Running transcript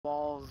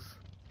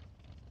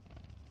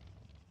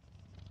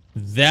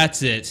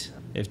That's it.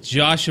 If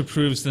Josh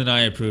approves, then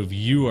I approve.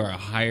 You are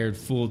hired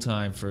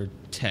full-time for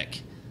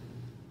tech.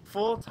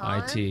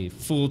 Full-time? IT.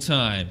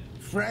 Full-time.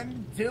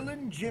 Friend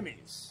Dylan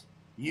Jimmies,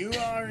 you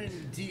are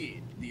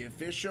indeed the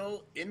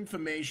official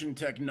information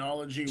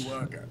technology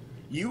worker.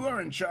 You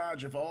are in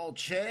charge of all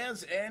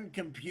chairs and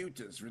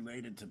computers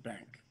related to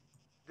bank.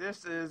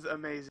 This is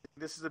amazing.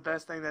 This is the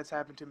best thing that's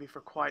happened to me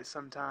for quite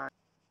some time.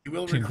 You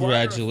will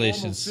Congratulations, require a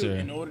formal suit sir.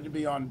 in order to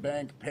be on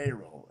bank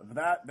payroll. Of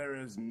that, there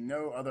is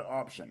no other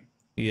option.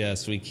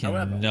 Yes, we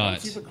However, cannot.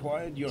 once you've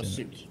acquired your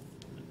suit,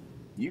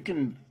 you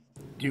can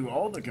do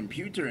all the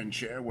computer and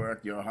chair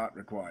work your heart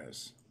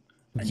requires.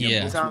 And your Yeah.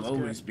 books Sounds will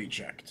good. always be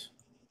checked.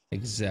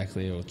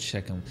 Exactly. We'll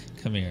check him.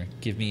 Come here.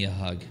 Give me a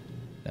hug.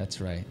 That's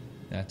right.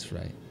 That's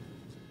right.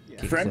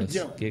 Get Friend close.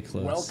 Dylan, Get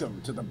close.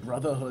 welcome to the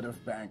Brotherhood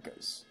of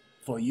Bankers.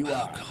 For you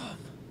are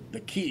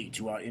the key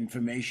to our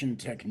information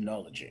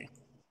technology.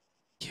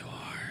 You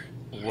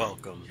are.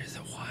 Welcome. You're the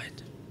one.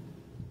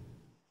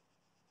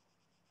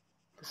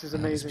 This is That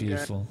was amazing, guys.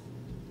 beautiful.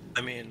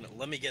 I mean,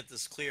 let me get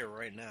this clear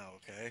right now,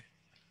 okay?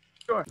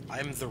 Sure.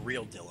 I'm the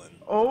real Dylan.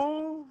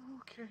 Oh,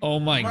 okay. Oh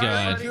my My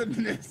god.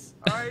 goodness.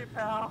 Alright,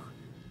 pal.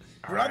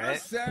 Brother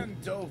Alright.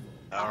 Sandoval.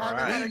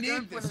 Alright. a We gun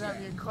need this pointed at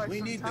me in man. quite We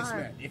some need this time.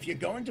 man. If you're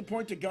going to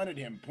point a gun at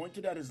him, point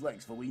it at his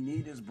legs, for we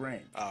need his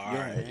brain.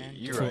 Alright,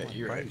 you're right,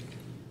 you're right.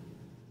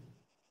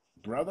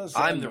 Brother I'm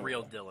Sandoval. the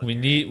real Dylan.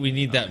 We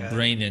need that Okay.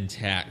 brain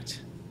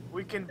intact.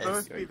 We can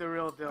both be the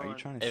real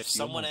Dylan. If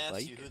someone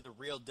asks you who the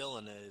real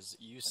Dylan is,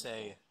 you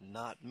say,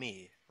 not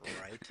me,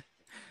 right?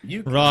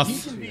 You Ruff.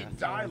 He can be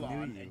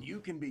Dylon, and you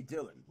can be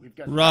Dylan. We've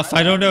got Ruff,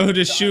 I don't know who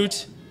to Dylon,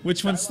 shoot.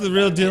 Which one's the Dylon,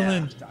 real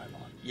Dylon, Dylan? Dylon.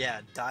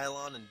 Yeah,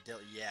 Dylon and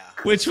Dylan, yeah.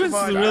 Which one's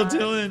Come the on, real guys.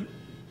 Dylan?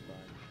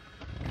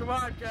 Come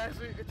on, guys.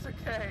 It's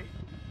okay.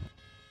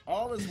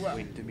 All is well.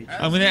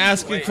 I'm gonna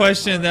ask a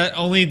question that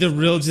only the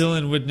real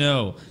Dylan would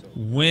know.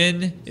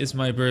 When is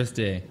my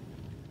birthday?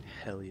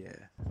 Hell yeah.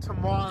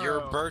 Tomorrow.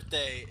 Your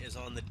birthday is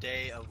on the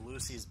day of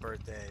Lucy's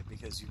birthday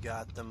because you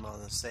got them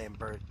on the same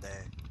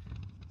birthday.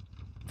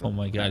 Oh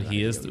my god,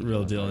 he is the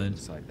real Dylan.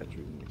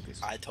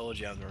 I told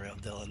you I'm the real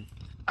Dylan.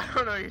 I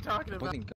don't know what you're talking about.